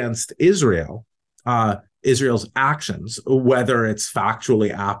cast that against Israel, Israel's actions, whether it's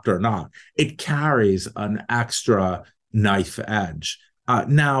factually apt or not, it carries an extra knife edge.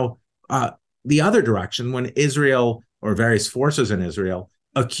 Now, the other direction, when Israel or various forces in Israel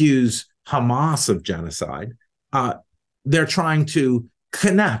accuse Hamas of genocide, they're trying to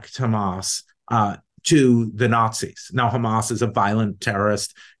connect Hamas to the Nazis. Now, Hamas is a violent,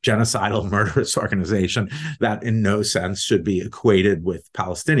 terrorist, genocidal, murderous organization that in no sense should be equated with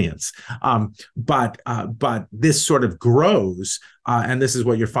Palestinians. But this sort of grows, and this is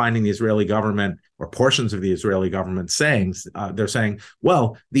what you're finding the Israeli government or portions of the Israeli government saying. They're saying,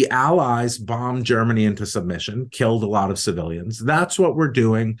 well, the Allies bombed Germany into submission, killed a lot of civilians. That's what we're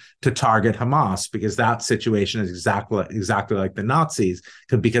doing to target Hamas, because that situation is exactly like the Nazis,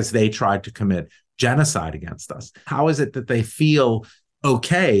 because they tried to commit genocide against us. How is it that they feel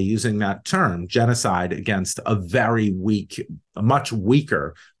okay using that term, genocide, against a very weak, a much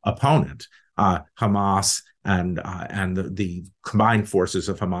weaker opponent? Hamas and the combined forces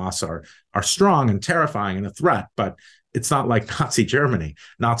of Hamas are strong and terrifying and a threat, but it's not like Nazi Germany.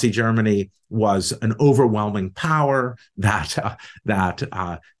 Nazi Germany was an overwhelming power that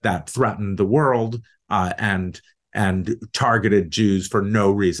threatened the world and targeted Jews for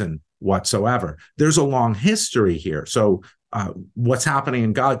no reason whatsoever. There's a long history here. So what's happening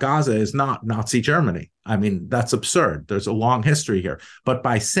in Gaza is not Nazi Germany. I mean, that's absurd. There's a long history here. But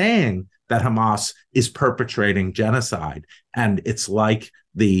by saying that Hamas is perpetrating genocide, and it's like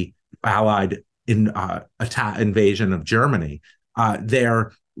the Allied invasion of Germany,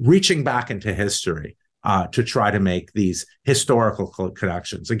 they're reaching back into history to try to make these historical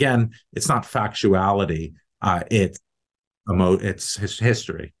connections. Again, it's not factuality. It's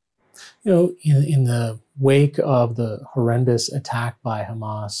history. You know, in the wake of the horrendous attack by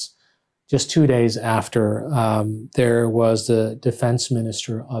Hamas, just 2 days after, there was the defense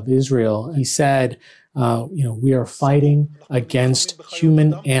minister of Israel. He said, we are fighting against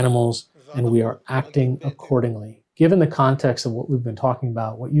human animals and we are acting accordingly. Given the context of what we've been talking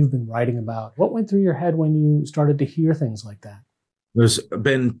about, what you've been writing about, what went through your head when you started to hear things like that? There's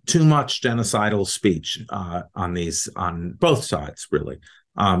been too much genocidal speech on both sides, really.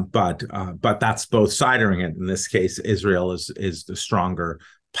 But that's both siding it. In this case, Israel is the stronger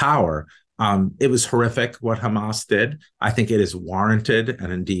power. It was horrific what Hamas did. I think it is warranted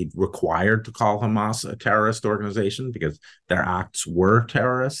and indeed required to call Hamas a terrorist organization because their acts were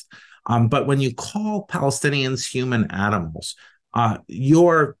terrorist. But when you call Palestinians human animals,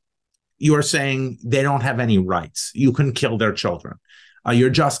 you're saying they don't have any rights. You can kill their children. You're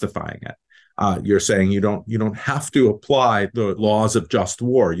justifying it. You're saying you don't have to apply the laws of just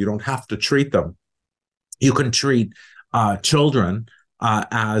war. You don't have to treat them. You can treat children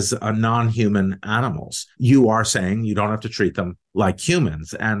as non-human animals. You are saying you don't have to treat them like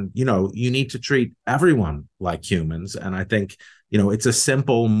humans, and you need to treat everyone like humans. And I think it's a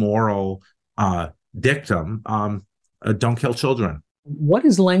simple moral dictum. Don't kill children. What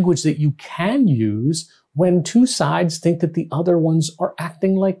is language that you can use when two sides think that the other ones are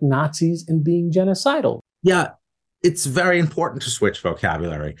acting like Nazis and being genocidal? Yeah, it's very important to switch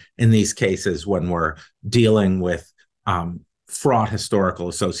vocabulary in these cases when we're dealing with fraught historical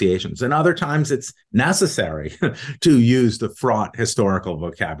associations. And other times it's necessary to use the fraught historical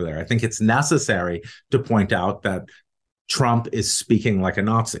vocabulary. I think it's necessary to point out that Trump is speaking like a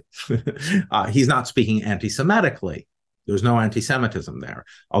Nazi. He's not speaking anti-Semitically. There's no anti-Semitism there,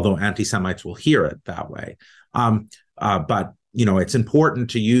 although anti-Semites will hear it that way. But it's important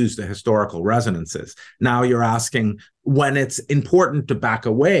to use the historical resonances. Now you're asking when it's important to back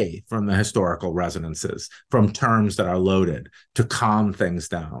away from the historical resonances, from terms that are loaded, to calm things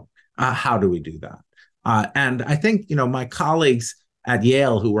down. How do we do that? And I think, my colleagues at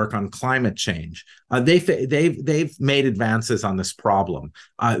Yale who work on climate change, they've made advances on this problem.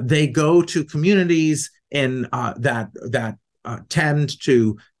 They go to communities that tend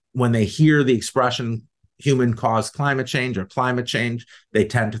to, when they hear the expression human-caused climate change or climate change, they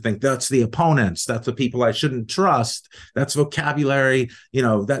tend to think that's the opponents, that's the people I shouldn't trust, that's vocabulary,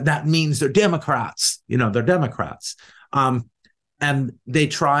 that means they're Democrats, they're Democrats. And they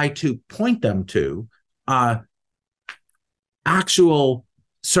try to point them to actual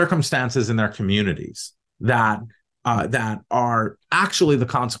circumstances in their communities that are actually the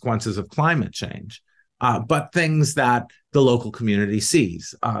consequences of climate change. But things that the local community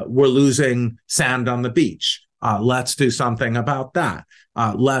sees. We're losing sand on the beach. Let's do something about that.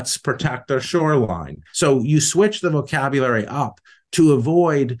 Let's protect our shoreline. So you switch the vocabulary up to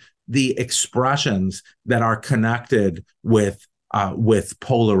avoid the expressions that are connected with with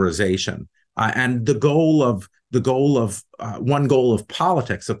polarization. And one goal of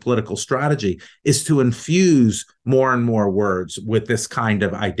politics, of political strategy, is to infuse more and more words with this kind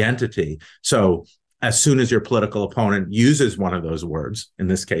of identity. So as soon as your political opponent uses one of those words, in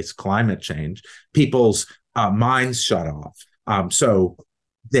this case, climate change, people's minds shut off. So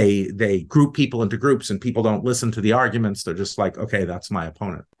they group people into groups, and people don't listen to the arguments. They're just like, okay, that's my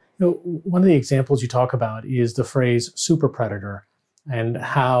opponent. One of the examples you talk about is the phrase super predator and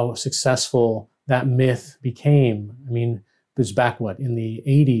how successful that myth became. I mean, it was back, in the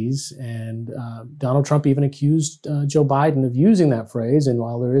 80s, and Donald Trump even accused Joe Biden of using that phrase. And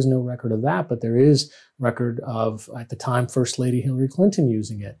while there is no record of that, but there is record of, at the time, First Lady Hillary Clinton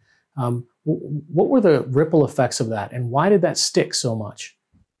using it. What were the ripple effects of that, and why did that stick so much?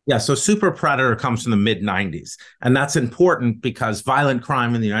 Yeah, so super predator comes from the mid-90s, and that's important because violent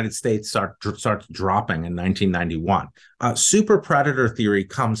crime in the United States starts dropping in 1991. Super predator theory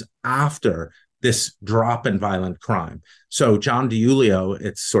comes after this drop in violent crime. So John DiIulio,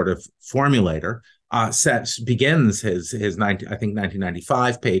 its sort of formulator, begins his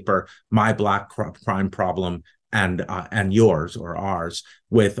 1995 paper, My Black Crime Problem and yours or ours,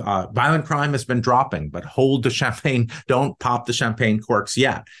 with violent crime has been dropping, but don't pop the champagne corks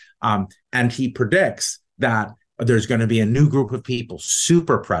yet. And he predicts that there's going to be a new group of people,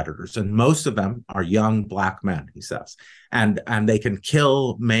 super predators, and most of them are young Black men, he says, and they can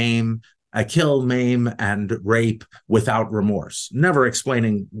kill, maim, and rape without remorse, never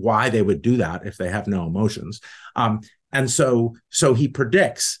explaining why they would do that if they have no emotions. And so he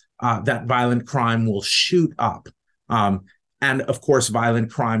predicts that violent crime will shoot up. And of course,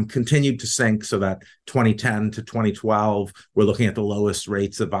 violent crime continued to sink, so that 2010 to 2012, we're looking at the lowest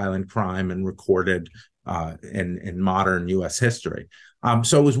rates of violent crime and recorded in modern US history.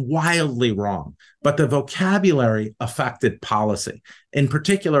 So it was wildly wrong. But the vocabulary affected policy. In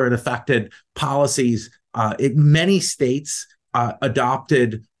particular, it affected policies. Many states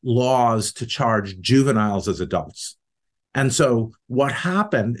adopted laws to charge juveniles as adults. And so what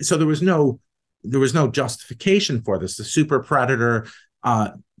happened, so there was no justification for this. The super predator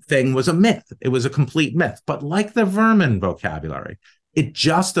thing was a myth. It was a complete myth. But like the vermin vocabulary, it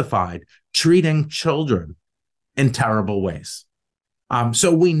justified treating children in terrible ways.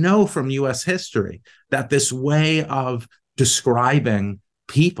 So we know from US history that this way of describing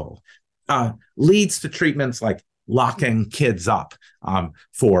people leads to treatments like locking kids up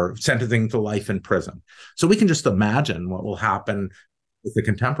for sentencing to life in prison. So we can just imagine what will happen with the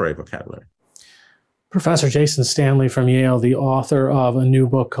contemporary vocabulary. Professor Jason Stanley from Yale, the author of a new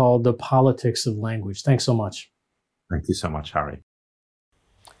book called The Politics of Language. Thanks so much. Thank you so much, Harry.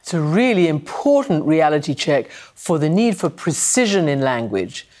 It's a really important reality check for the need for precision in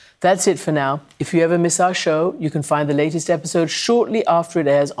language. That's it for now. If you ever miss our show, you can find the latest episode shortly after it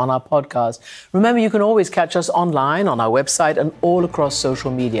airs on our podcast. Remember, you can always catch us online on our website and all across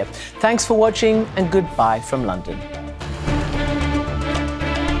social media. Thanks for watching, and goodbye from London.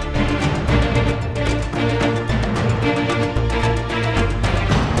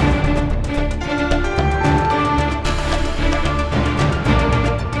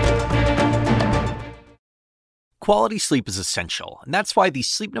 Quality sleep is essential, and that's why the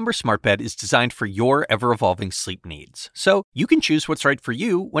Sleep Number Smart Bed is designed for your ever-evolving sleep needs. So you can choose what's right for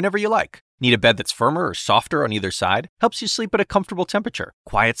you whenever you like. Need a bed that's firmer or softer on either side? Helps you sleep at a comfortable temperature.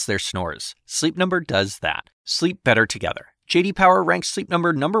 Quiets their snores. Sleep Number does that. Sleep better together. J.D. Power ranks Sleep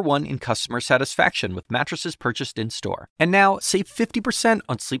Number #1 in customer satisfaction with mattresses purchased in-store. And now, save 50%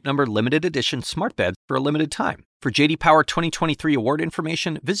 on Sleep Number limited edition smart beds for a limited time. For J.D. Power 2023 award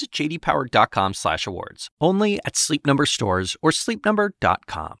information, visit jdpower.com/awards. Only at Sleep Number stores or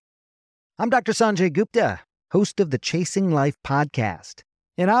sleepnumber.com. I'm Dr. Sanjay Gupta, host of the Chasing Life podcast.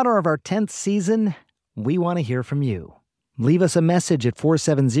 In honor of our 10th season, we want to hear from you. Leave us a message at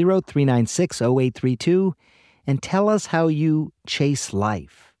 470-396-0832 and tell us how you chase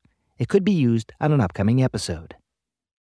life. It could be used on an upcoming episode.